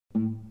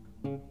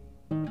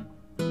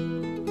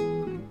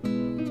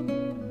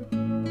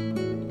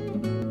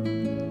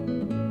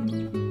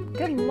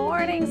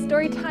morning,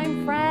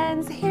 Storytime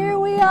friends. Here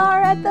we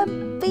are at the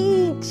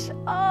beach.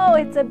 Oh,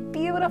 it's a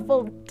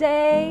beautiful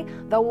day.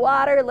 The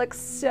water looks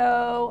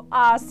so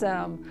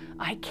awesome.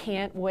 I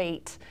can't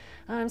wait.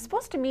 I'm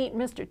supposed to meet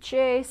Mr.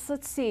 Chase.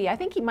 Let's see, I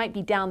think he might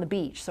be down the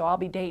beach, so I'll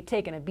be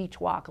taking a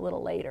beach walk a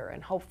little later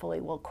and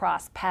hopefully we'll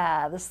cross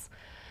paths.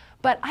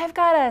 But I've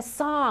got a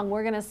song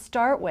we're going to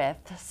start with.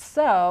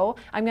 So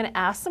I'm going to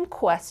ask some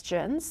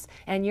questions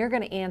and you're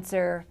going to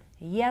answer,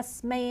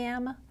 yes,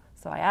 ma'am.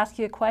 So I ask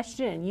you a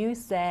question and you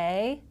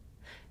say,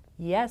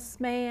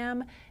 yes,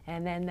 ma'am.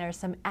 And then there's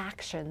some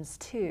actions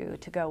too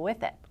to go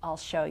with it. I'll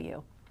show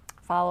you.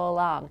 Follow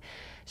along.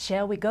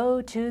 Shall we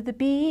go to the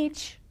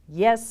beach?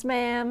 Yes,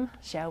 ma'am.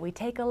 Shall we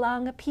take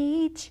along a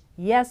peach?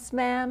 Yes,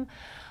 ma'am.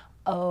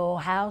 Oh,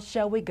 how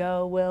shall we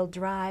go? We'll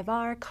drive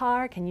our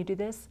car. Can you do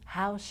this?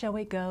 How shall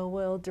we go?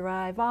 We'll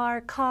drive our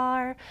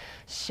car.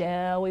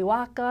 Shall we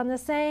walk on the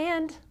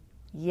sand?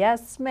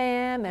 Yes,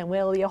 ma'am. And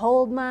will you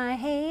hold my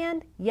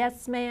hand?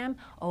 Yes, ma'am.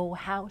 Oh,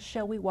 how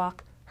shall we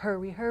walk?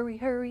 Hurry, hurry,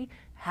 hurry.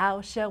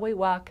 How shall we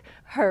walk?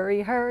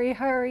 Hurry, hurry,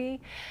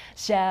 hurry.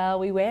 Shall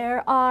we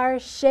wear our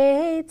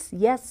shades?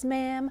 Yes,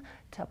 ma'am.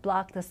 To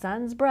block the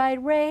sun's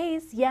bright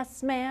rays?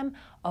 Yes, ma'am.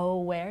 Oh,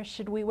 where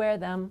should we wear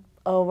them?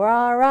 Over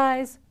our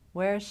eyes.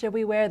 Where should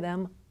we wear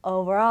them?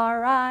 Over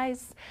our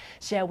eyes.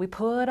 Shall we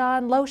put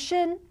on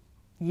lotion?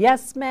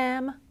 Yes,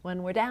 ma'am.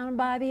 When we're down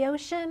by the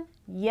ocean?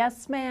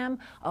 Yes, ma'am.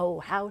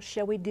 Oh, how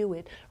shall we do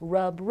it?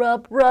 Rub,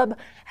 rub, rub.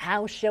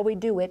 How shall we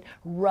do it?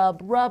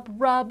 Rub, rub,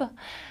 rub.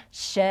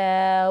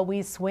 Shall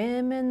we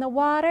swim in the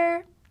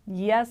water?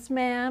 Yes,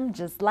 ma'am.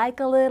 Just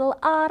like a little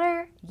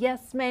otter?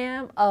 Yes,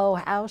 ma'am. Oh,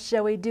 how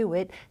shall we do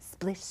it?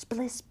 Splish,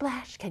 splish,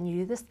 splash. Can you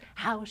do this?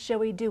 How shall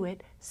we do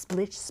it?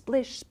 Splish,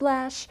 splish,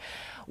 splash.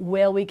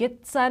 Will we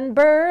get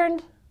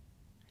sunburned?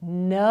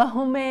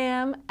 No,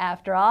 ma'am.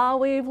 After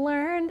all we've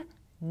learned?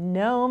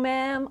 No,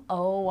 ma'am.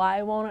 Oh,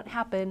 why won't it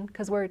happen?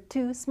 'Cause we're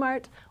too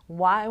smart.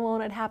 Why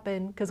won't it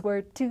happen? 'Cause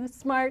we're too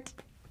smart.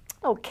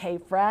 Okay,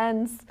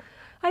 friends.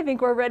 I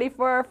think we're ready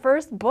for our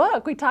first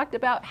book. We talked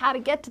about how to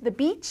get to the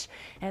beach,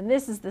 and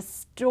this is the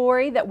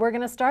story that we're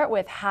going to start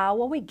with. How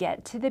will we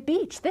get to the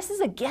beach? This is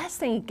a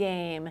guessing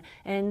game,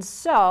 and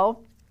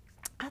so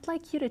I'd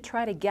like you to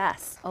try to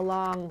guess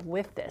along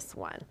with this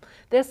one.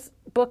 This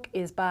book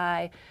is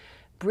by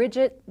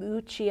Bridget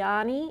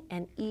Luciani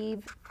and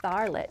Eve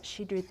Tharlett.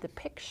 She drew the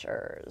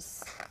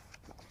pictures.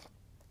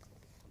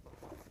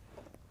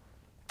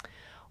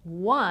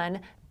 One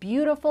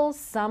beautiful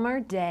summer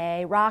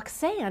day,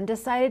 Roxanne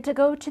decided to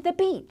go to the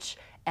beach.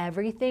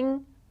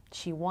 Everything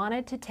she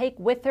wanted to take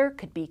with her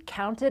could be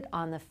counted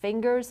on the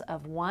fingers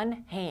of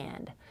one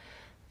hand.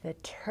 The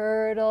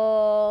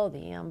turtle,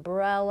 the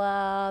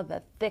umbrella,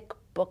 the thick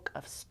book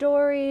of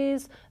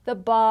stories, the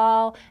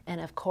ball, and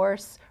of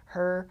course,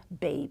 her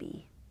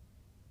baby.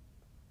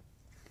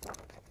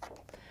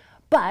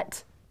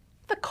 But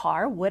the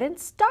car wouldn't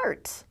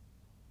start.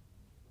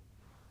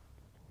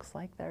 Looks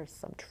like there's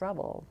some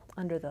trouble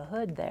under the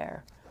hood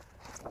there.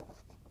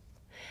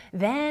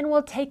 Then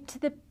we'll take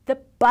the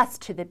bus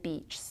to the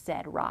beach,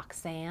 said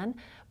Roxanne.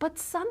 But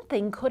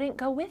something couldn't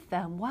go with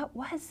them. What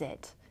was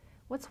it?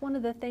 What's one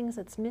of the things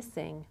that's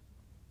missing?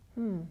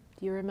 Do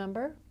you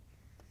remember?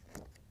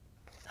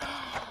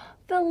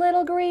 The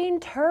little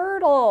green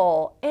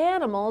turtle.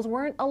 Animals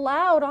weren't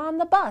allowed on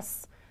the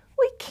bus.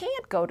 We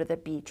can't go to the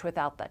beach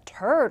without the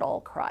turtle,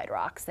 cried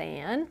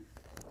Roxanne.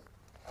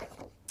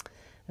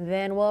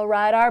 Then we'll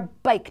ride our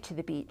bike to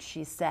the beach,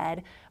 she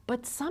said,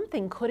 but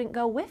something couldn't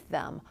go with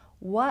them.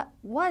 What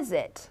was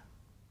it?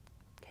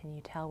 Can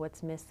you tell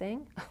what's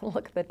missing?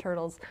 Look at the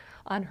turtle's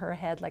on her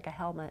head like a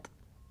helmet.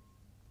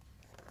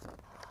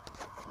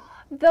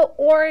 The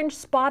orange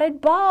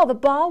spotted ball. The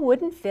ball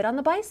wouldn't fit on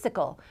the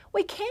bicycle.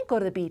 We can't go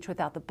to the beach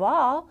without the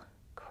ball,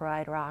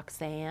 cried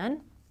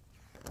Roxanne.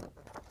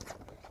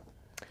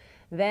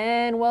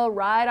 Then we'll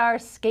ride our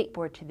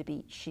skateboard to the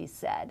beach, she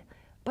said.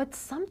 But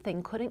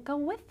something couldn't go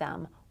with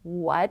them.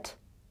 What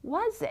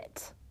was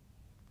it?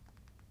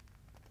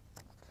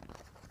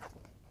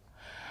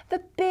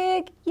 The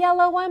big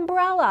yellow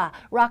umbrella.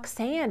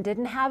 Roxanne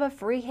didn't have a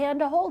free hand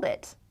to hold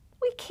it.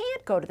 We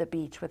can't go to the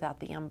beach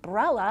without the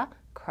umbrella,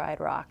 cried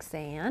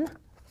Roxanne.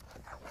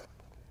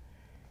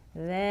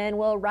 Then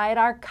we'll ride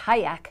our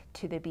kayak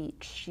to the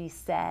beach, she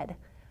said.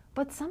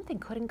 But something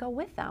couldn't go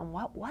with them.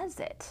 What was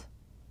it?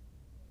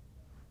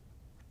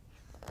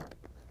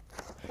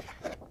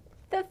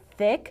 The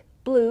thick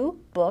blue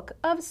book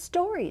of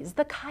stories.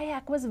 The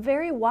kayak was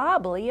very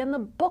wobbly and the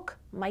book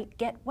might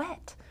get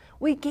wet.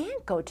 We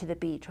can't go to the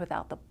beach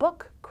without the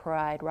book,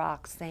 cried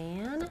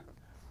Roxanne.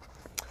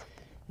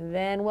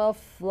 Then we'll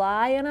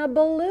fly in a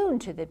balloon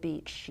to the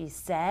beach, she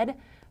said,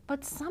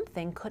 but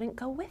something couldn't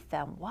go with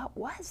them. What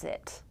was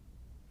it?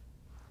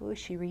 Who is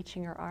she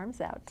reaching her arms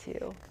out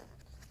to?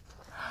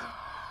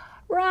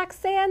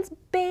 Roxanne's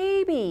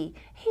baby.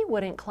 He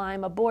wouldn't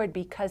climb aboard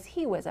because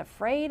he was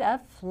afraid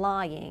of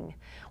flying.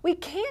 We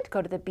can't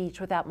go to the beach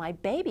without my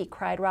baby,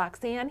 cried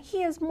Roxanne.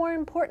 He is more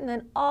important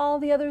than all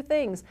the other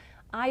things.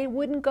 I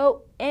wouldn't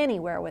go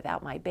anywhere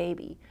without my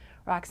baby.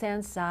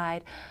 Roxanne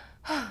sighed.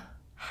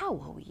 How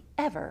will we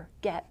ever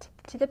get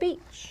to the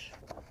beach?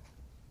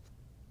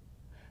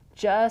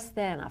 Just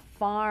then a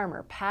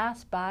farmer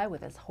passed by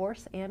with his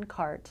horse and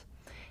cart.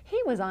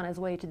 He was on his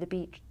way to the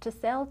beach to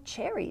sell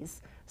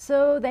cherries,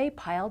 so they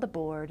piled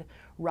aboard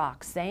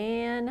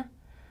Roxanne,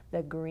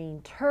 the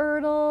green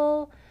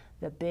turtle,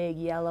 the big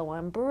yellow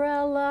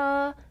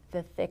umbrella,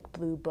 the thick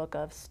blue book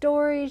of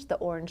stories, the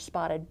orange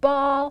spotted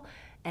ball,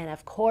 and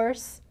of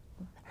course,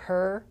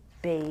 her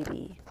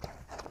baby.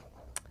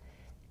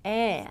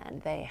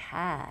 And they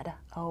had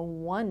a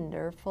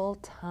wonderful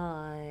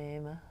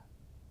time.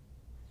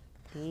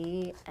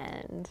 The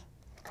end.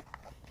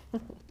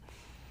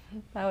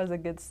 That was a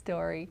good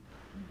story.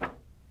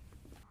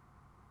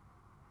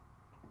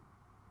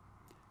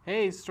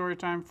 Hey,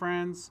 Storytime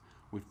friends.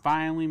 We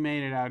finally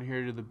made it out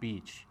here to the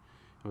beach.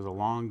 It was a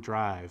long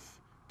drive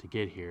to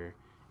get here,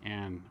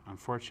 and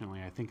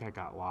unfortunately, I think I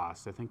got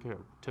lost. I think I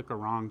took a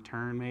wrong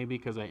turn maybe,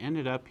 because I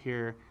ended up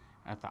here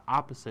at the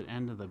opposite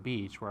end of the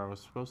beach where I was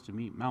supposed to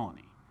meet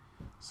Melanie.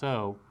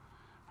 So,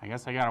 I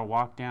guess I gotta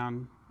walk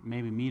down,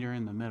 maybe meet her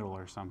in the middle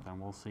or something,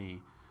 we'll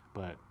see.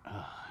 But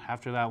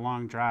after that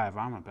long drive,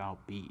 I'm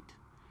about beat.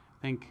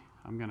 I think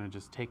I'm gonna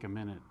just take a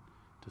minute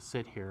to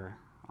sit here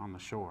on the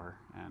shore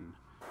and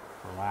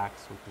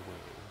relax with the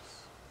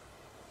waves.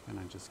 I'm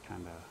gonna just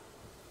kind of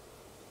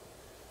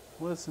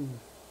listen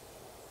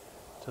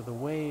to the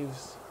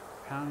waves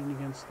pounding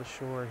against the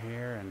shore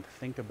here and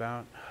think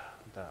about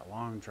that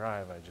long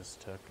drive I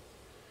just took.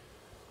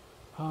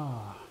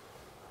 Sure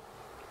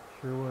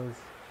was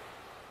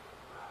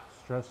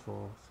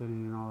stressful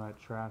sitting in all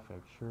that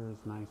traffic. Sure is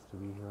nice to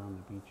be here on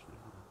the beach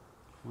now.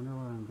 Wonder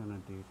what I'm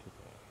gonna do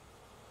today.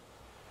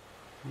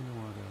 Wonder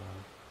what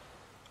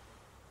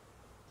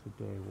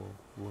today will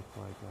look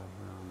like out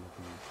here on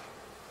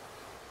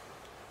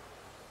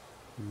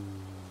the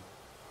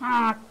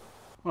beach.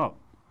 Well,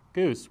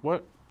 Goose,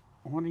 what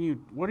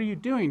are you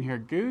doing here,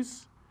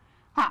 Goose?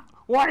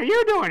 What are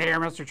you doing here,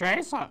 Mr.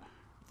 Chase?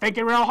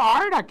 Thinking real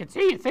hard? I can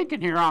see you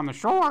thinking here on the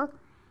shore.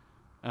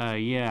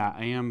 Yeah,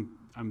 I am.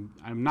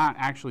 I'm not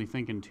actually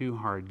thinking too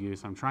hard,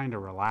 Goose. I'm trying to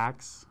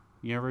relax.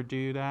 You ever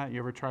do that? You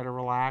ever try to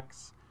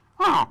relax?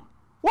 Oh,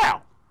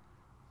 well,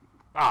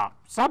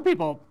 some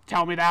people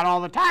tell me that all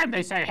the time.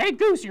 They say, "Hey,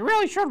 Goose, you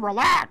really should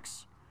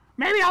relax."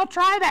 Maybe I'll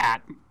try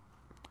that.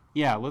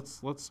 Yeah,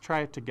 let's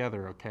try it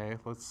together, okay?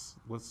 Let's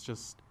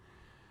just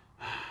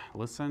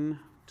listen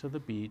to the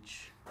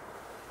beach.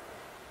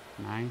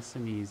 Nice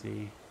and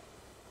easy.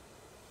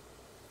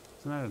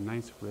 Isn't that a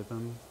nice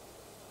rhythm?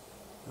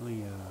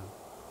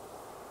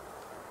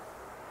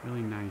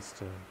 Really nice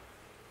to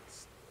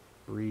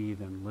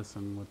breathe and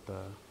listen with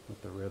the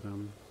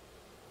rhythm.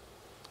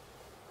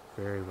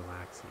 Very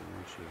relaxing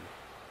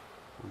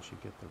once you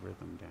get the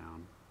rhythm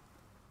down.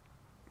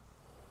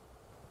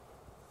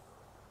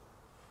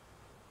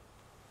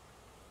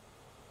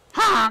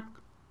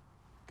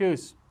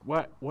 Goose,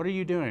 what are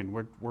you doing?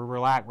 We're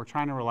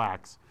trying to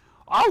relax.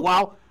 Oh,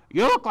 well,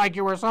 you look like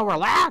you were so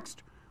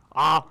relaxed.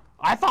 I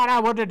thought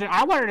I wanted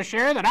to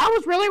share that I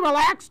was really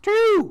relaxed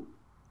too.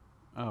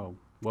 Oh,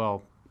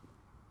 well,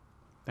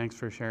 thanks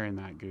for sharing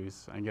that,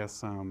 Goose. I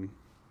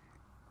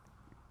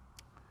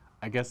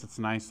guess it's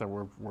nice that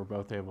we're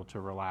both able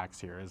to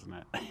relax here, isn't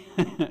it?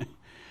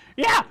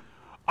 Yeah,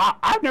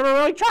 I've never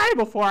really tried it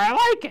before. I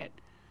like it.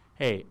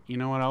 Hey, you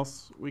know what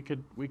else we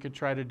could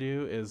try to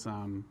do is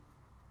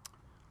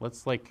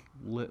let's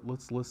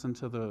listen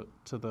to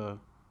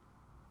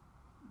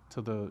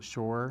the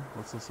shore.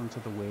 Let's listen to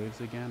the waves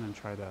again and let's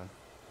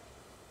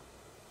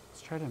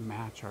try to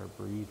match our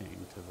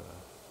breathing to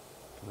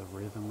the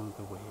rhythm of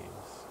the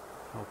waves.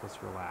 Help us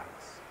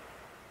relax.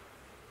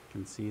 You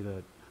can see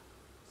that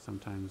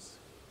sometimes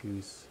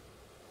Goose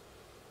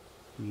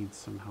needs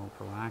some help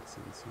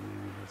relaxing, so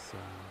maybe this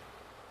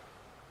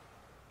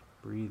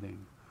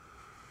breathing.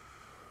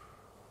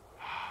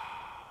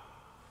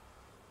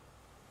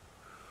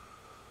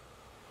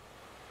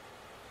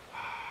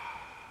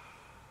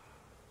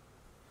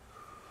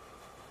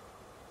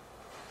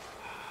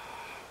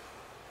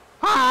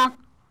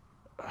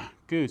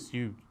 Goose,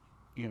 you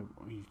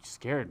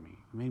scared me.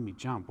 You made me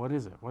jump. What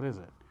is it?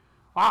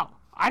 Well,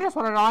 I just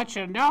wanted to let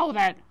you know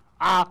that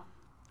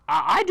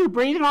I do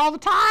breathing all the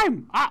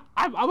time.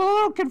 I'm a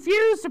little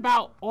confused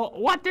about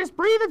what this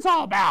breathing's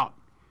all about.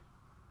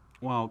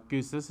 Well,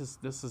 Goose, this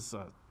is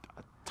a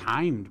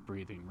timed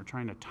breathing. We're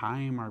trying to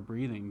time our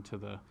breathing to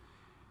the.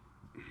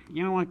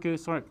 You know what,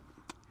 Goose? You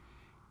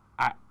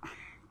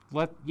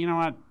know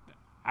what?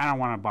 I don't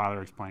want to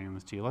bother explaining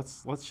this to you.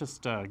 Let's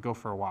just go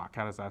for a walk.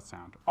 How does that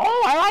sound?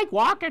 Oh, I like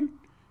walking.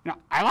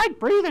 I like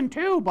breathing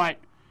too, but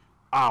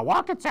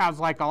walking sounds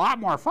like a lot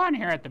more fun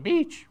here at the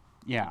beach.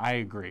 Yeah, I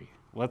agree.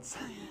 Let's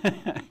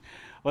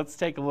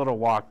take a little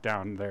walk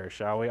down there,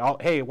 shall we?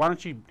 Hey, why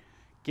don't you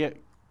get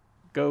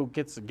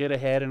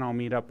ahead and I'll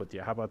meet up with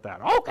you. How about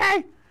that?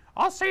 Okay,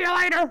 I'll see you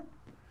later.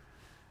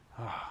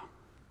 Oh,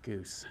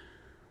 Goose.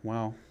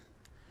 Well,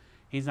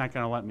 he's not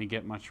going to let me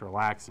get a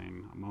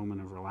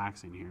moment of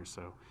relaxing here,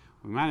 so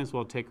we might as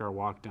well take our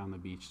walk down the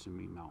beach to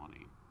meet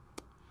Melanie.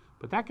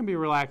 But that can be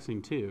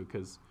relaxing too,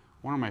 because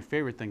one of my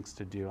favorite things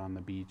to do on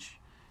the beach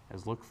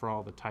is look for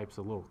all the types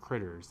of little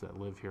critters that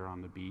live here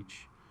on the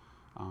beach.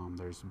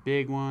 There's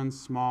big ones,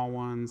 small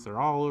ones, they're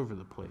all over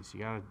the place.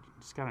 You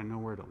just gotta know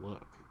where to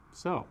look.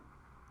 So,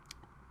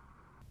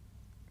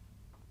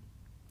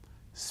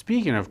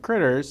 speaking of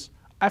critters,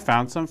 I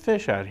found some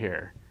fish out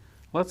here.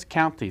 Let's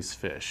count these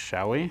fish,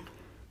 shall we?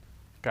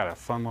 Got a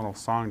fun little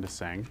song to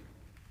sing.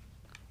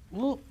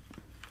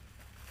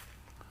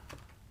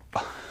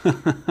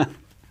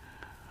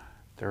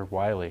 They're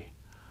wily.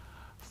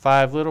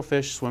 5 little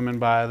fish swimming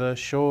by the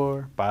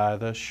shore, by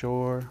the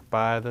shore,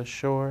 by the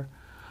shore.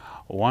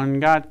 1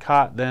 got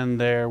caught, then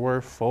there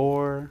were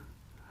 4.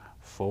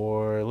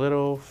 4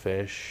 little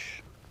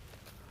fish.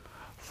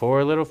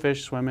 4 little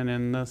fish swimming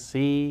in the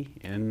sea,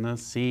 in the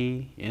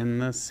sea, in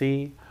the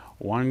sea.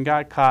 1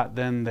 got caught,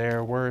 then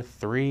there were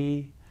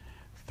 3.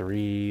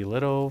 3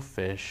 little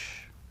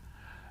fish.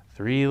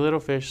 3 little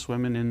fish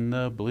swimming in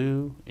the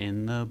blue,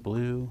 in the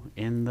blue,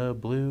 in the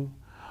blue.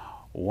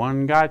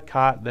 1 got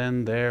caught,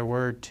 then there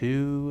were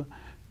 2.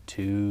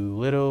 2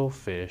 little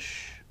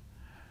fish.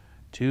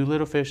 2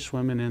 little fish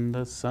swimming in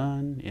the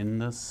sun, in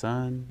the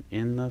sun,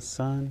 in the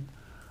sun.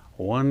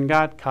 1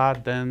 got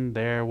caught, then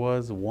there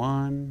was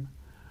 1.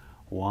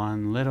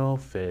 1 little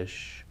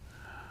fish.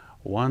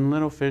 1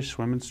 little fish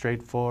swimming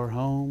straight for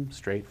home,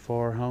 straight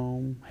for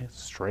home,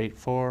 straight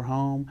for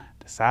home.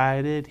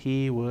 Decided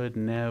he would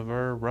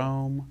never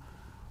roam.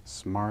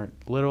 Smart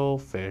little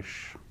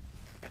fish.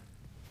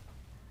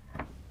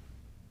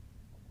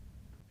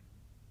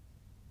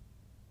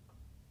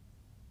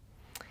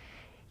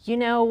 You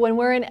know, when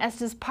we're in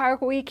Estes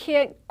Park, we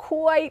can't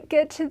quite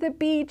get to the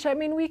beach. I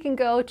mean, we can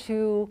go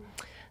to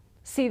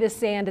see the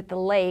sand at the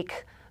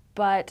lake,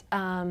 but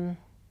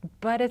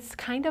it's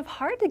kind of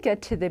hard to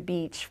get to the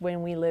beach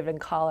when we live in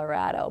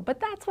Colorado. But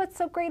that's what's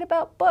so great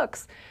about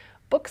books.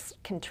 Books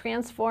can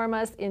transform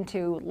us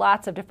into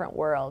lots of different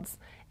worlds.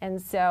 And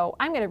so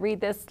I'm going to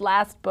read this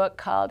last book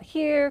called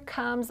Here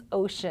Comes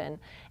Ocean.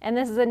 And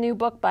this is a new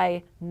book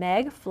by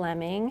Meg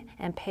Fleming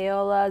and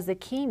Paola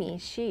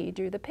Zucchini. She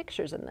drew the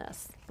pictures in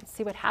this. Let's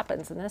see what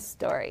happens in this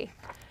story.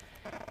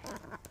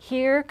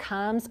 Here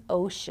Comes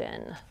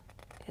Ocean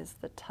is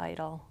the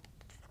title.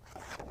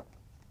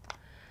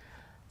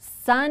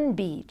 Sun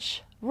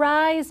beach,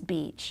 rise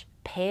beach,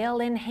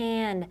 pail in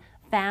hand,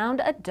 found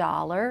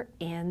 $1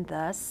 in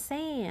the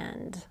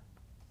sand.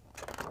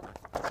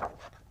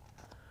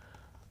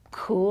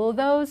 Cool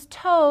those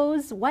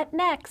toes, what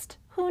next?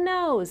 Who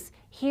knows?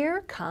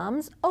 Here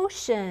comes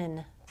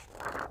ocean.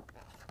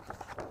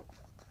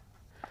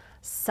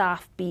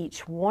 Soft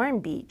beach, warm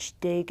beach,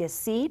 dig a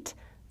seat.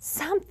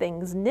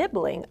 Something's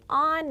nibbling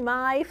on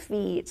my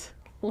feet.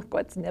 Look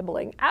what's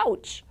nibbling,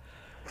 ouch.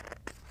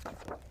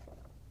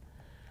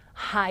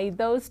 Hide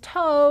those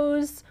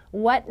toes.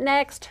 What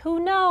next? Who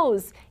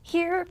knows?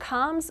 Here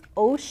comes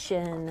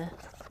ocean.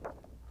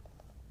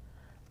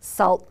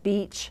 Salt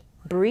beach,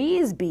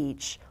 breeze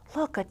beach.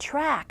 Look, a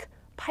track.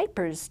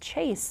 Pipers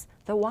chase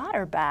the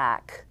water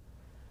back.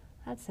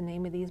 That's the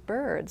name of these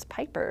birds,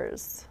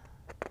 pipers.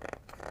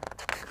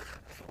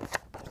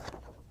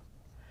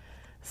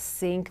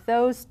 Sink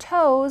those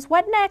toes.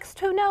 What next?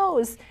 Who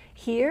knows?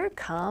 Here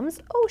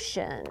comes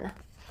ocean.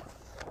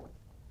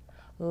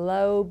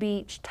 Low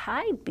beach,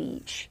 tide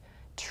beach,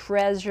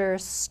 treasure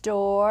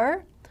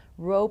store,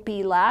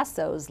 ropey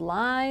lassos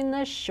line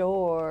the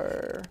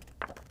shore.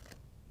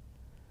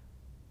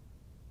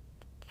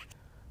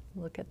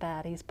 Look at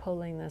that, he's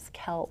pulling this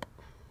kelp.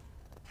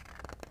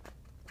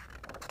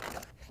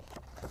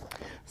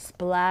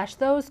 Splash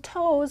those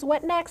toes,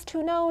 what next?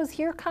 Who knows?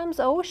 Here comes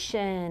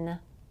ocean.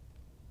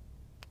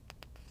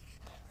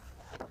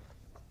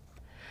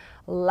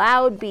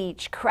 Loud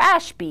beach,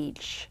 crash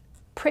beach,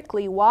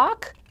 prickly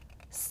walk,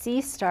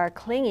 sea star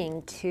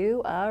clinging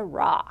to a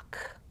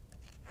rock.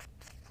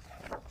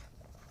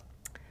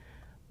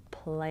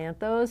 Plant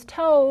those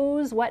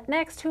toes. What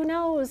next? Who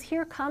knows?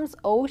 Here comes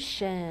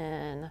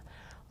ocean.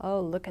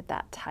 Oh, look at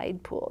that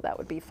tide pool. That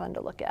would be fun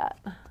to look at.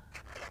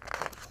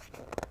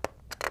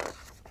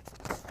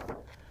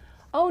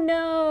 Oh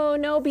no,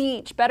 no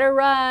beach. Better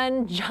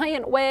run.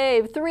 Giant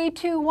wave. 3,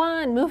 2,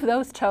 1. Move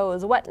those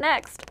toes. What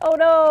next? Oh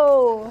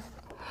no.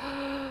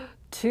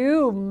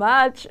 Too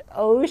much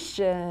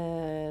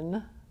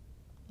ocean.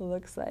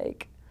 Looks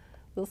like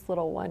this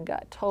little one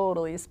got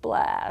totally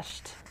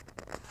splashed.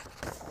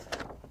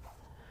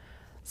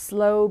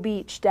 Slow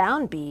beach,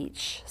 down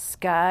beach.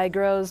 Sky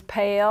grows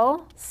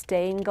pale.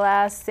 Stained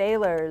glass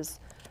sailors.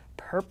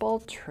 Purple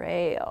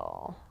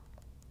trail.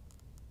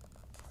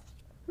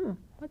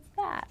 What's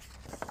that?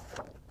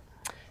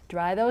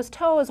 Dry those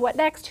toes. What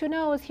next? Who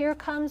knows? Here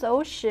comes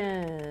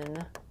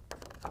ocean.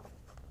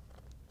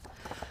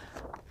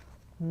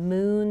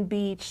 Moon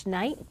beach,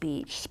 night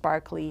beach,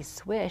 sparkly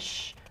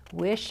swish,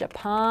 wish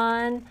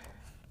upon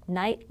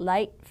night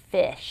light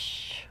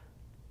fish.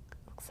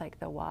 Looks like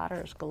the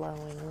water's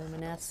glowing,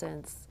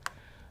 luminescence.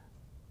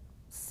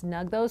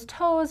 Snug those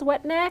toes,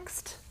 what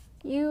next?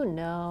 You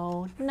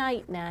know,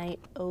 night night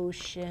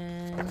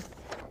ocean.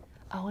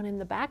 Oh, and in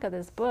the back of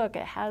this book,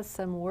 it has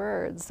some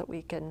words that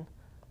we can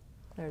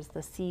There's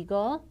the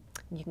seagull.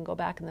 You can go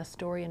back in the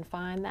story and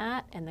find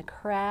that. And the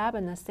crab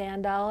and the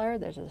sand dollar.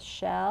 There's a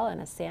shell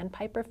and a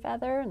sandpiper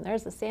feather. And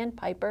there's the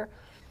sandpiper.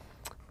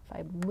 If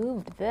I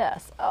moved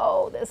this,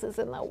 oh, this is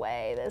in the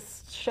way.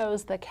 This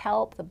shows the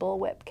kelp, the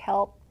bullwhip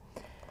kelp.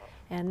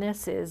 And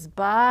this is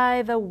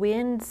By the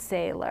Wind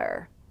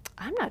Sailor.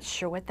 I'm not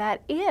sure what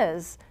that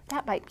is.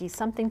 That might be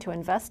something to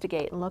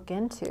investigate and look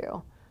into.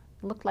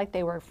 It looked like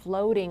they were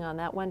floating on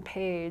that one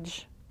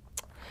page.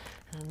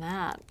 And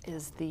that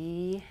is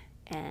the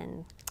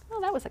end. Oh,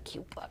 that was a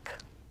cute book.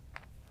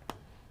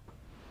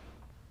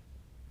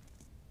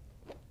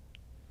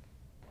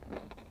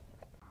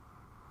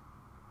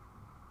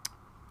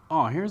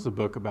 Oh, here's a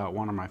book about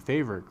one of my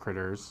favorite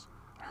critters,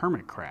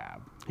 hermit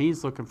crab.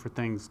 He's looking for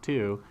things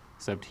too,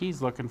 except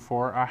he's looking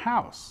for a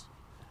house,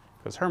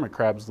 because hermit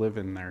crabs live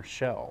in their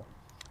shell.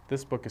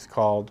 This book is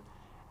called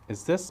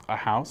Is This a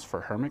House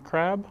for Hermit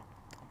Crab?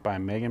 By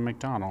Megan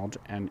McDonald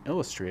and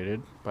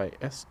illustrated by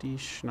S.D.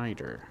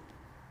 Schneider.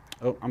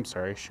 Oh, I'm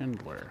sorry,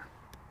 Schindler.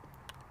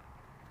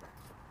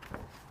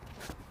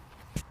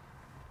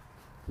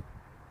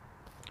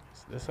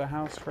 Is this a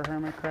house for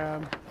hermit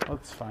crab?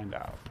 Let's find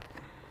out.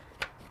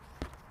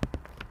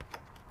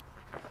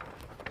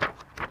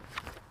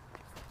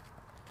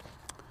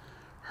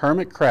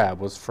 Hermit crab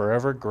was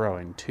forever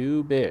growing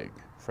too big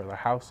for the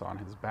house on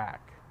his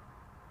back.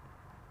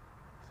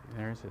 See,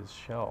 there's his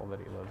shell that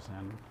he lives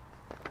in.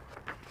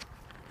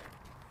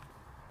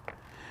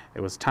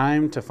 It was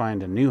time to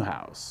find a new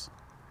house.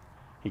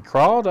 He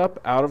crawled up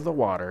out of the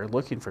water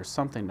looking for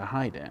something to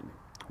hide in,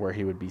 where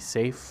he would be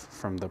safe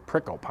from the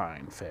prickle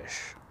pine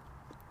fish.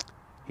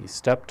 He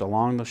stepped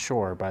along the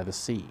shore by the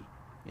sea,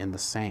 in the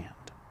sand.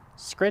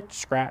 Scritch,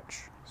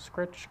 scratch,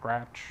 scritch,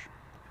 scratch.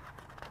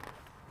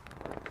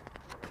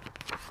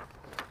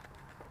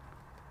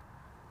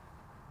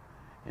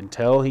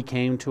 Until he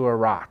came to a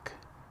rock.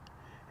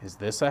 Is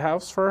this a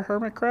house for a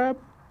hermit crab?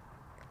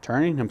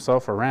 Turning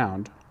himself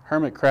around,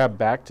 Hermit crab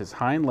backed his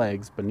hind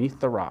legs beneath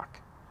the rock.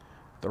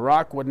 The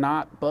rock would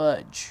not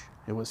budge.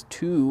 It was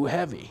too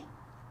heavy.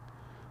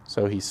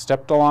 So he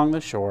stepped along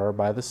the shore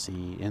by the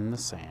sea in the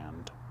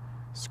sand.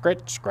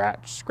 Scritch,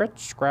 scratch, scritch,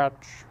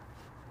 scratch.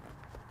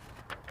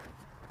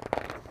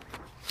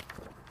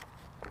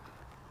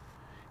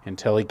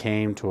 Until he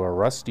came to a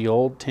rusty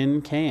old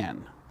tin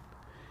can.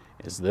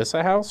 Is this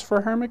a house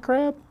for hermit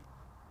crab?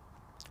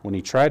 When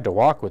he tried to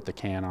walk with the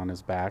can on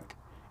his back,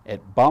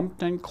 it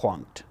bumped and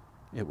clunked.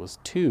 It was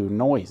too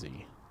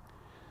noisy.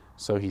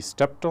 So he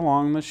stepped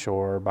along the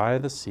shore by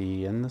the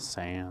sea in the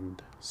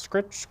sand.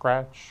 Scritch,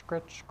 scratch,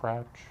 scritch,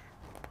 scratch.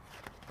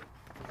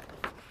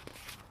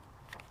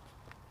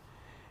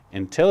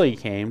 Until he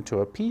came to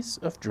a piece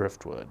of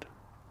driftwood.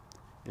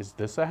 Is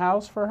this a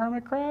house for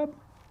hermit crab?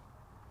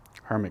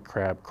 Hermit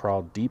crab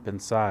crawled deep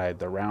inside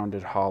the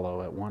rounded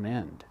hollow at one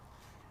end.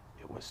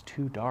 It was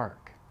too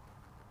dark.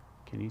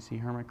 Can you see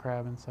hermit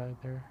crab inside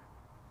there?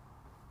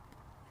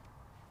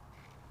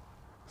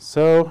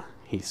 So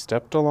he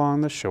stepped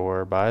along the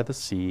shore by the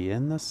sea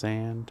in the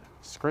sand.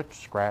 Scritch,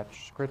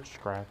 scratch, scritch,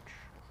 scratch.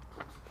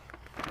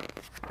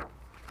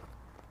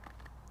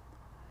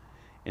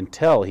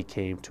 Until he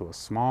came to a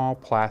small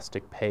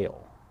plastic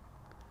pail.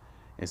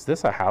 Is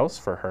this a house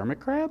for hermit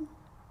crab?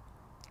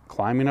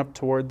 Climbing up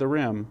toward the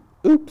rim,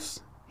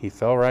 oops, he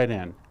fell right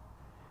in.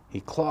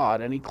 He clawed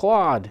and he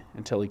clawed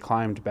until he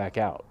climbed back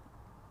out.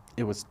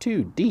 It was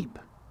too deep.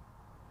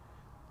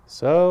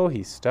 So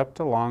he stepped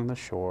along the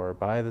shore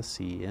by the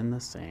sea in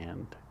the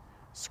sand.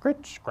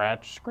 Scritch,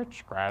 scratch, scritch,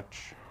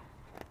 scratch.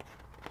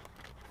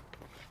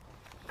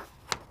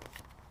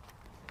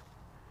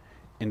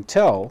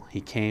 Until he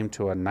came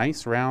to a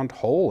nice round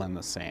hole in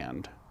the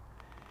sand.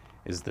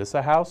 Is this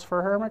a house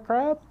for hermit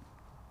crab?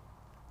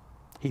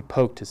 He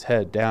poked his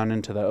head down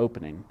into the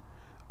opening.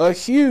 A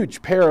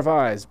huge pair of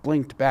eyes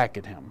blinked back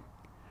at him.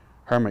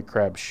 Hermit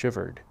crab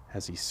shivered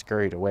as he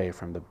scurried away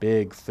from the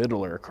big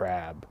fiddler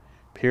crab,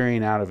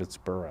 peering out of its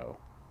burrow.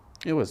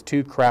 It was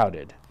too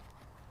crowded.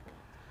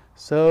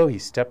 So he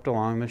stepped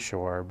along the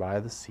shore by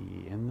the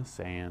sea in the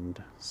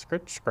sand.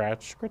 Scritch,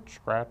 scratch, scritch,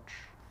 scratch.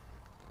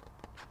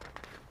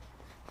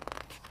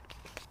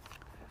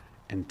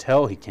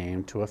 Until he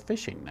came to a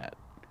fishing net.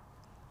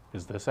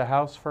 Is this a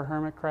house for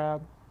hermit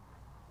crab?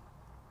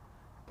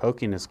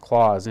 Poking his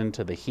claws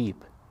into the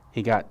heap,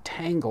 he got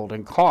tangled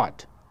and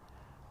caught.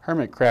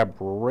 Hermit crab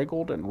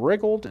wriggled and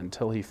wriggled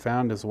until he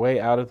found his way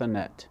out of the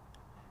net.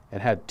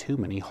 It had too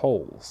many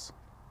holes.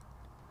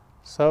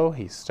 So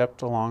he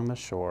stepped along the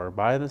shore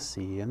by the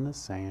sea in the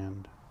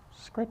sand.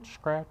 Scritch,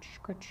 scratch,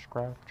 scritch,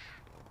 scratch.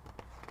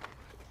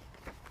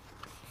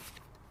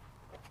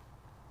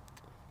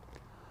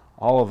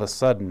 All of a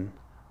sudden,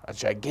 a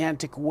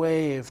gigantic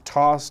wave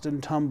tossed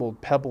and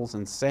tumbled pebbles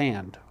and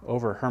sand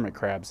over Hermit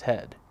crab's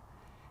head.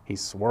 He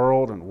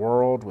swirled and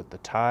whirled with the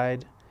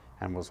tide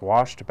and was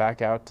washed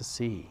back out to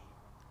sea.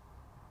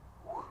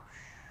 Whoosh.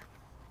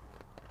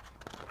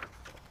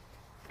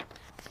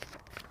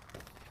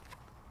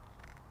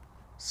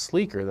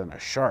 Sleeker than a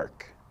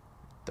shark,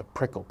 the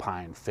prickle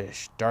pine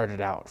fish darted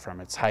out from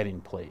its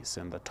hiding place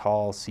in the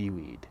tall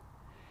seaweed.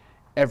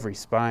 Every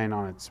spine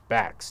on its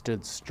back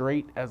stood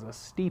straight as a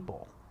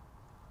steeple.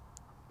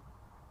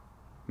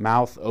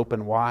 Mouth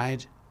open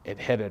wide, it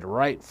headed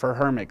right for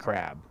Hermit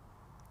Crab.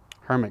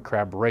 Hermit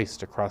Crab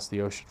raced across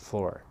the ocean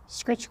floor.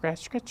 Scratch, scratch,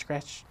 scratch,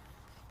 scratch.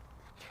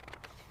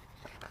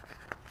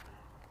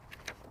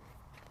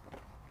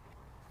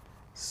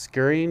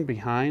 Scurrying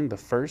behind the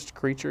first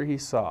creature he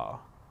saw.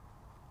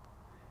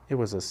 It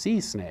was a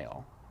sea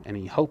snail, and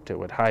he hoped it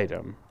would hide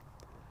him.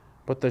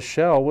 But the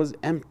shell was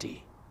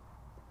empty.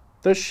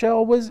 The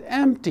shell was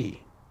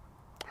empty!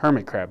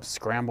 Hermit Crab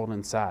scrambled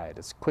inside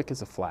as quick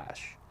as a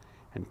flash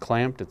and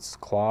clamped its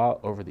claw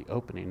over the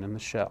opening in the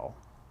shell.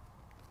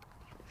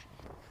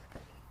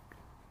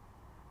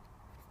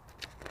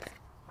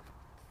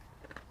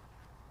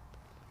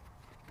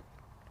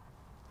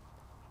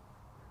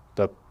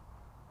 The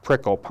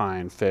prickle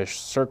pine fish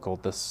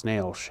circled the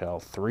snail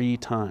shell 3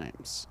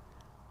 times,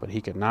 but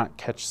he could not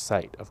catch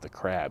sight of the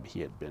crab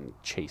he had been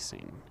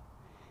chasing.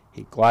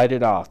 He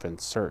glided off in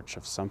search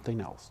of something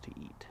else to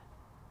eat.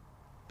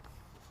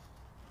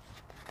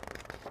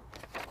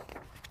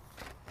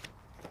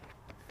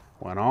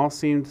 When all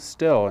seemed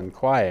still and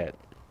quiet,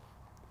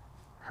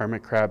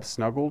 Hermit Crab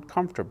snuggled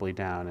comfortably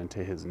down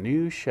into his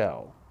new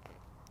shell.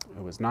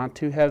 It was not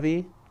too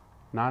heavy,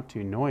 not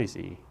too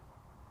noisy,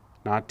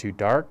 not too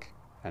dark,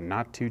 and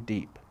not too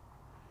deep.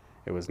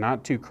 It was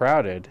not too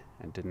crowded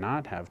and did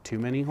not have too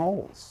many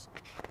holes.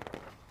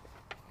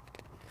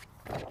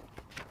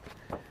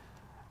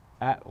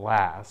 At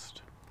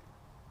last,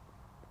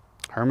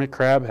 Hermit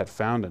Crab had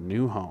found a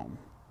new home,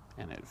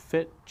 and it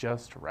fit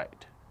just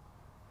right.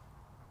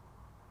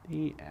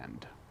 The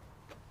end.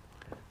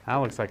 That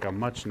looks like a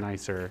much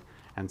nicer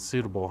and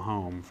suitable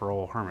home for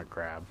old Hermit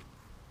Crab.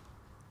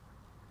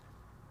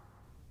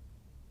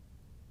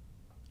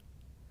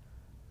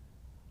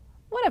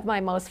 One of my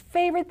most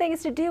favorite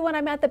things to do when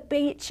I'm at the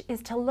beach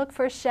is to look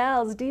for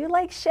shells. Do you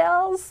like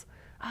shells?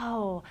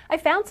 Oh, I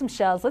found some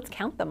shells. Let's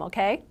count them,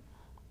 okay?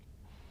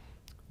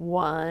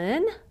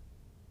 1,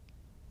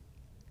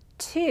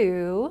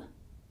 2,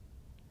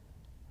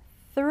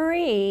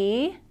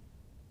 3,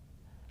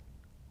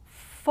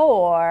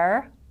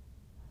 4,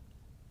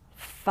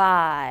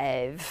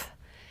 5.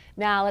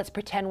 Now let's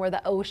pretend we're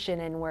the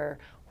ocean and we're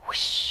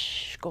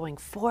whoosh, going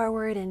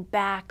forward and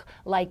back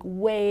like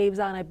waves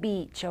on a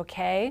beach,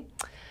 okay?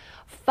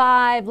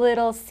 5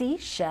 little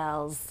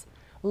seashells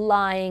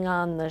lying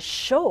on the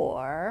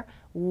shore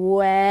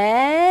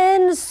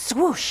when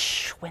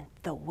swoosh went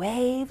the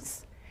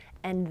waves,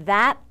 and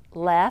that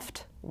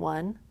left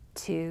 1,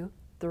 2,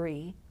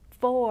 3,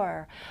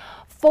 4.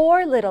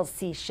 4 little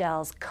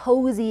seashells,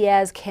 cozy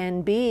as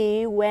can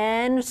be,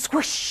 when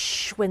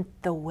swoosh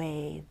went the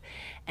wave,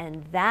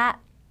 and that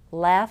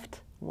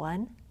left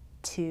 1,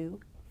 2,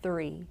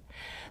 3.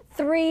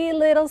 3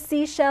 little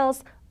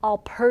seashells, all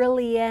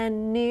pearly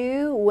and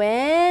new,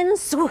 when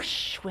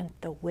swoosh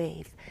went the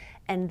wave,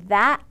 and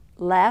that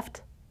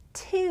left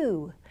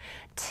 2.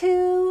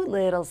 2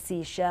 little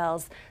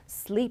seashells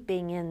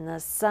sleeping in the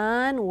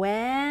sun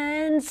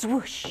when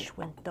swoosh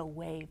went the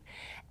wave,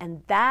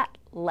 and that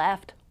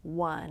left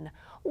 1.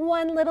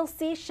 1 little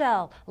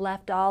seashell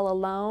left all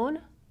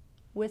alone,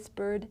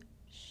 whispered,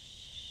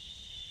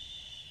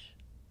 shh.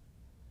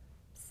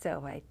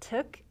 So I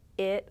took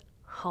it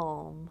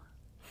home.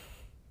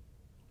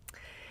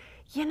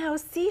 You know,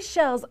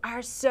 seashells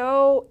are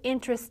so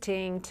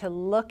interesting to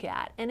look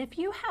at, and if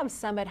you have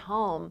some at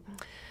home,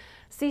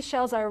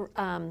 seashells are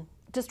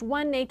just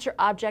one nature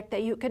object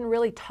that you can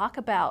really talk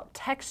about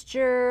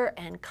texture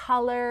and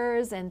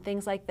colors and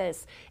things like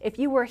this. If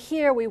you were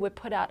here, we would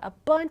put out a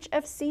bunch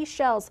of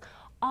seashells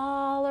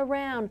all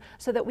around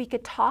so that we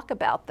could talk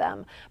about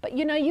them. But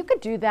you know, you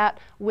could do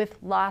that with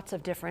lots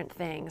of different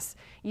things.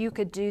 You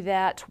could do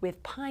that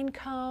with pine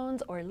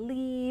cones or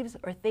leaves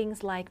or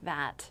things like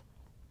that.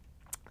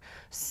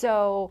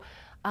 So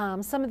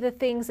some of the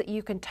things that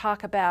you can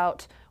talk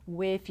about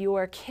with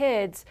your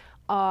kids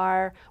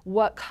are,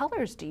 what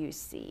colors do you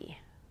see?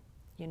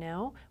 You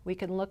know, we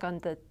can look on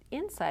the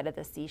inside of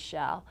the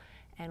seashell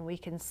and we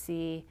can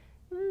see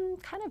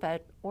kind of an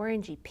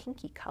orangey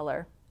pinky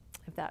color,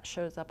 if that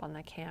shows up on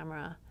the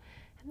camera.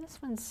 And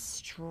this one's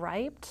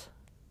striped.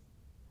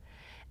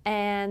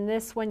 And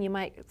this one you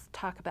might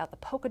talk about the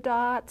polka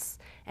dots,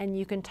 and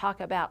you can talk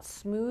about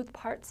smooth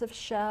parts of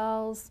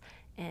shells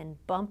and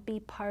bumpy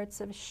parts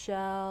of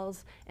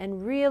shells,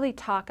 and really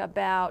talk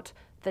about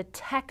the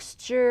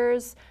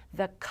textures,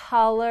 the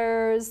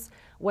colors,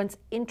 what's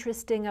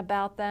interesting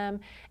about them,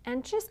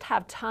 and just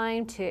have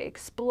time to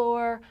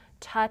explore,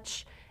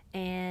 touch,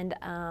 and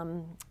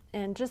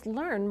just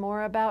learn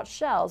more about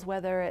shells,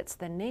 whether it's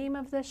the name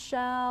of the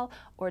shell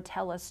or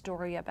tell a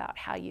story about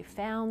how you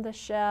found the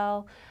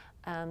shell.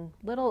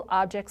 Little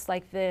objects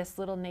like this,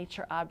 little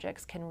nature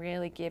objects, can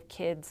really give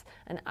kids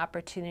an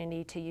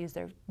opportunity to use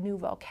their new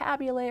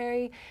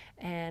vocabulary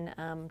and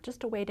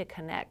just a way to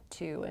connect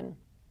to and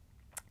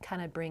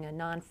kind of bring a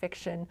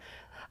nonfiction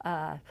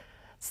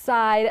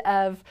side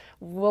of,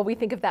 well, we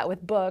think of that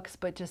with books,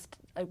 but just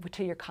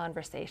to your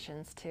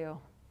conversations too.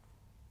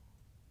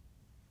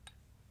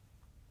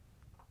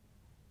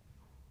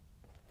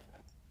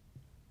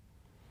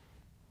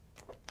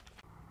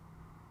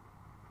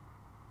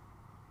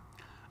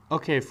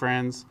 Okay,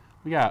 friends,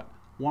 we got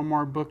one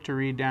more book to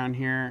read down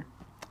here,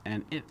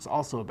 and it's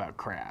also about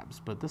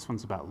crabs, but this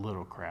one's about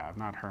little crab,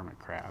 not hermit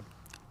crab.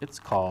 It's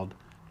called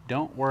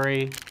Don't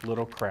Worry,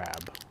 Little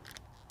Crab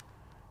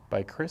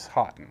by Chris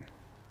Houghton.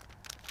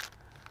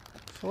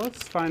 So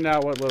let's find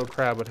out what little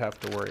crab would have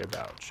to worry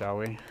about, shall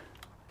we?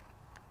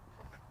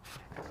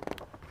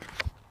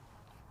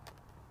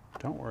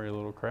 Don't worry,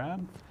 little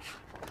crab.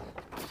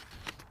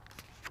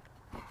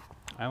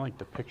 I like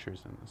the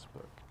pictures in this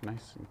book.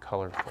 Nice and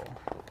colorful.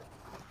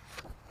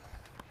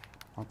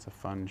 Lots of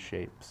fun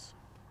shapes.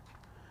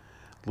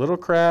 Little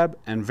crab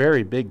and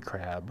very big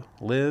crab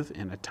live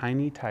in a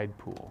tiny tide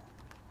pool.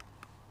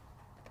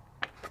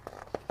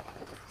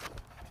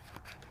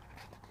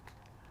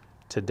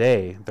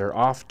 Today, they're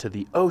off to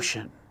the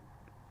ocean.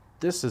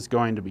 This is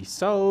going to be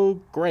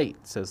so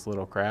great, says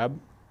little crab.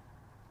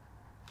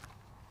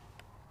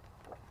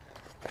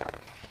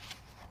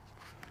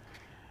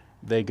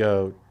 They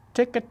go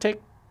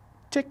tick-a-tick,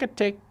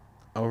 tick-a-tick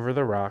over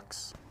the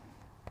rocks.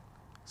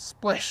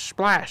 Splish,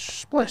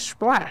 splash, splish,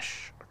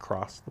 splash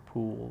across the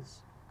pools.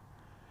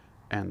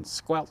 And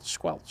squelch,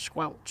 squelch,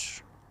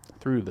 squelch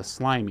through the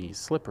slimy,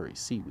 slippery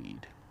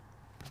seaweed.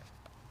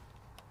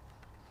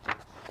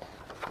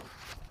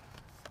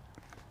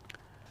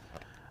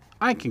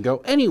 I can go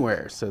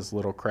anywhere, says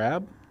little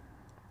crab.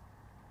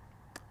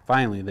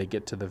 Finally, they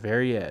get to the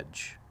very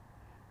edge.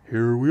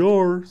 Here we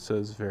are,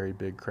 says very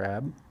big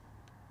crab.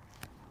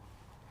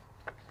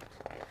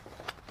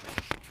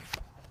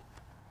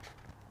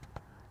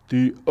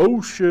 The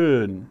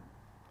ocean.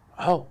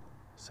 Oh,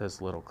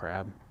 says little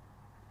crab.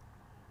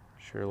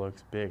 Sure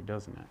looks big,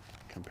 doesn't it,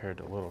 compared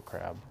to little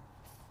crab?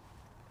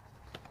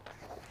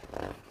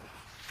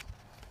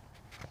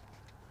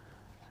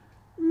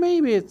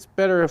 Maybe it's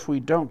better if we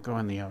don't go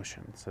in the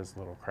ocean, says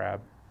little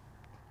crab.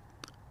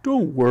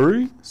 Don't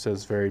worry,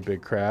 says very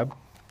big crab.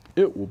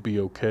 It will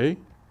be okay.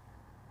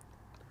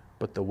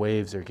 But the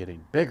waves are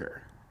getting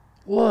bigger.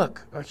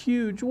 Look, a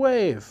huge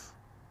wave.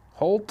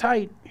 Hold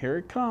tight, here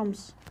it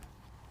comes.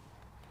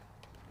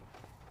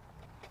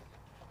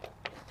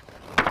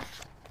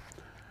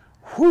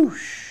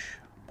 Whoosh.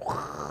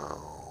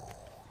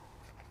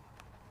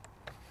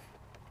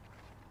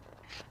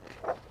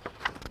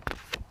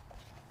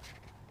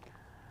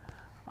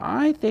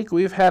 I think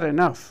we've had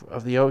enough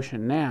of the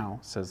ocean now,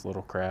 says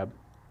little crab.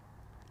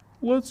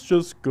 Let's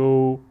just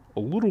go a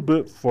little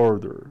bit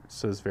farther,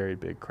 says very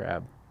big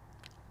crab.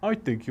 I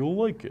think you'll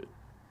like it.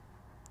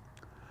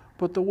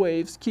 But the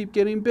waves keep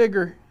getting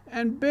bigger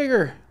and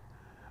bigger.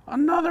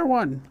 Another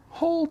one.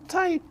 Hold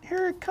tight,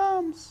 here it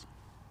comes.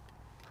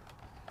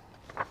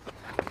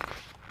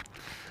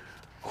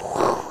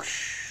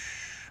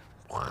 Whoosh.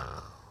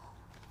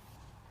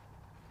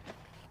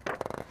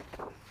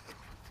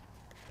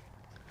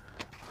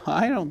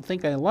 I don't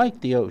think I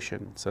like the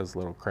ocean, says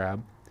little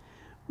crab.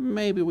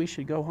 Maybe we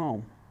should go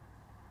home.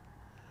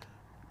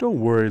 Don't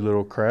worry,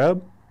 little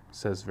crab,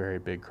 says very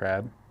big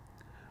crab.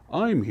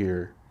 I'm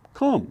here.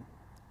 Come,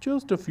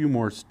 just a few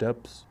more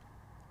steps.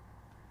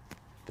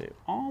 They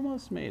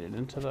almost made it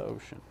into the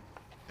ocean.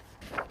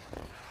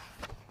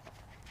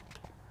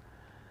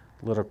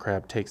 Little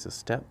crab takes a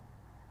step,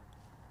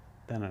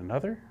 then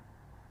another,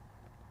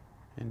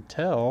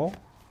 until,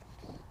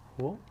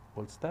 well,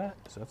 what's that?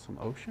 Is that some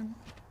ocean?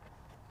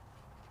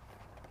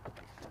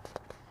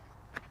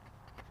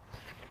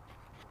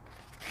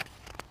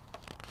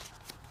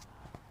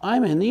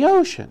 I'm in the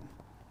ocean,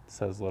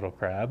 says little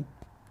crab.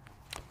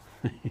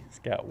 He's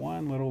got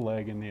one little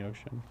leg in the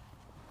ocean.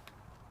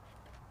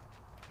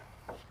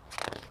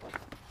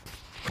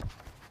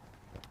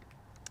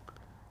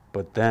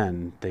 But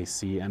then they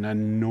see an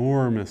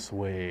enormous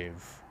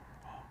wave.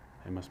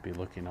 They must be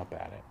looking up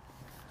at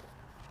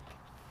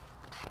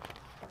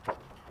it.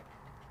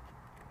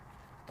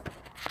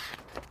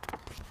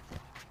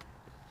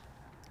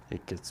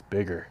 It gets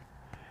bigger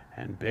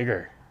and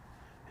bigger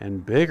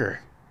and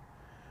bigger.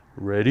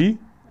 Ready?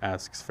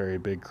 Asks very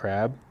big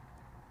crab.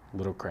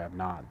 Little crab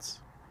nods.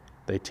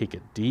 They take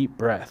a deep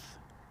breath.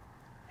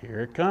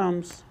 Here it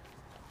comes.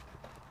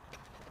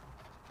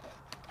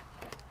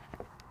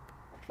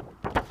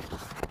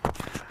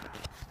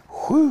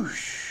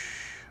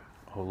 Whoosh!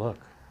 Oh, look.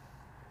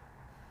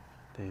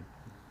 They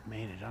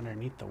made it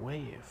underneath the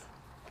wave.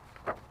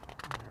 They're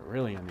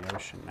really in the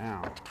ocean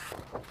now.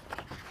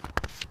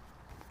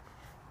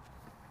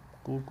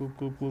 Gloob, gloob,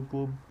 gloob, gloob,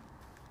 gloob.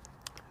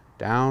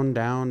 Down,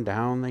 down,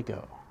 down they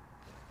go.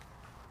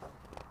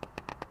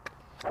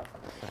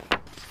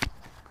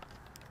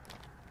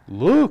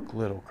 Look,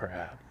 little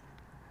crab.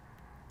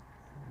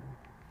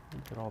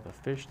 Look at all the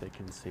fish they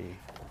can see.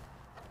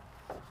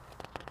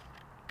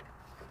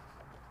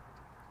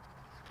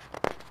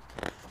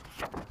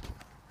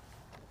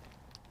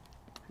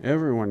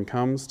 Everyone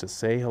comes to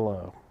say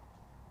hello.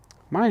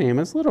 My name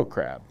is Little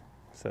Crab,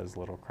 says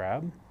little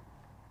crab.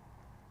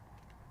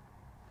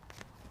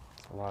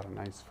 A lot of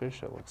nice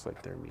fish it looks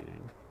like they're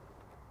meeting.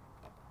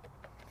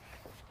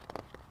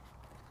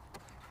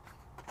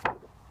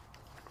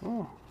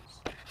 Oh,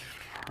 it's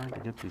hard to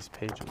get these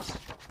pages.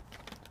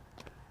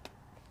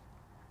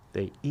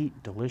 They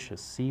eat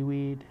delicious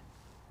seaweed.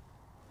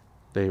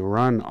 They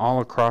run all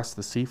across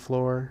the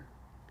seafloor.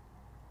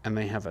 And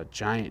they have a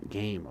giant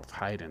game of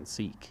hide and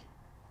seek.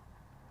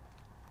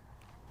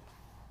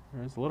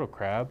 There's a little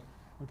crab.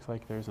 Looks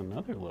like there's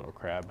another little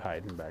crab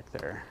hiding back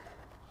there.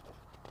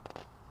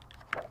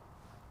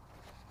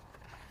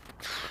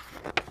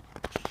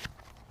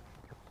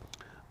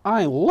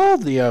 I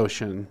love the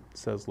ocean,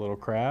 says little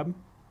crab.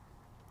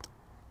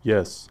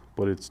 Yes,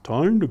 but it's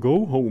time to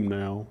go home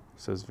now,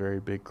 says very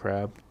big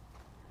crab.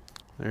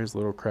 There's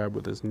little crab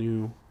with his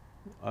new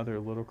other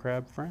little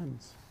crab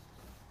friends.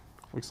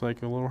 Looks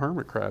like a little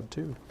hermit crab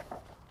too.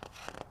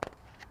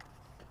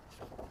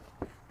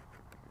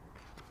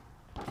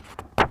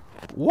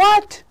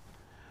 What?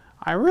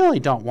 I really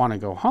don't want to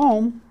go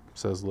home,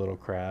 says little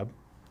crab.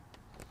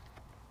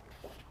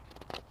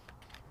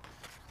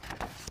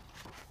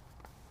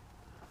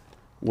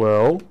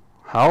 Well,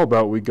 how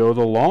about we go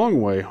the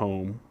long way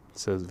home,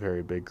 says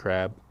very big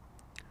crab.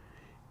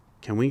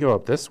 Can we go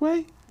up this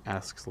way?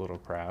 Asks little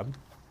crab.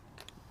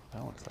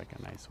 That looks like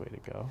a nice way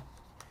to go.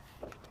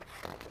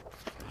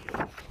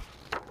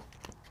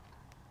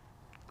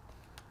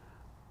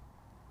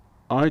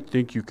 I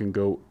think you can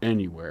go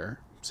anywhere,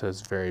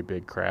 says very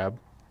big crab.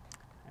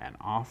 And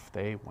off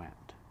they went.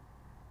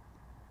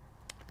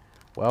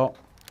 Well,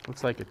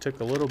 looks like it took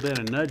a little bit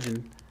of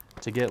nudging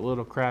to get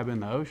little crab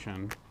in the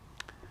ocean.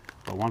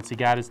 But once he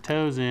got his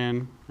toes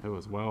in, it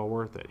was well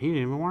worth it. He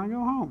didn't even want to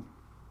go home.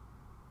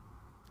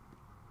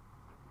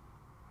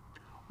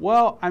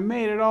 Well, I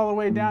made it all the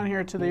way down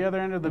here to the other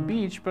end of the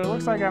beach, but it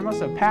looks like I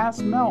must have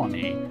passed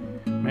Melanie.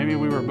 Maybe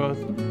we were both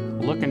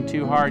looking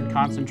too hard,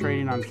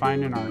 concentrating on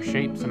finding our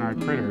shapes and our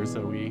critters,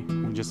 so we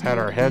just had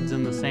our heads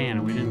in the sand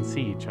and we didn't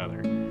see each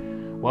other.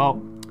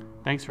 Well,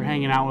 thanks for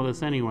hanging out with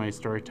us anyway,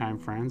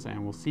 Storytime friends,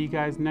 and we'll see you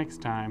guys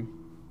next time.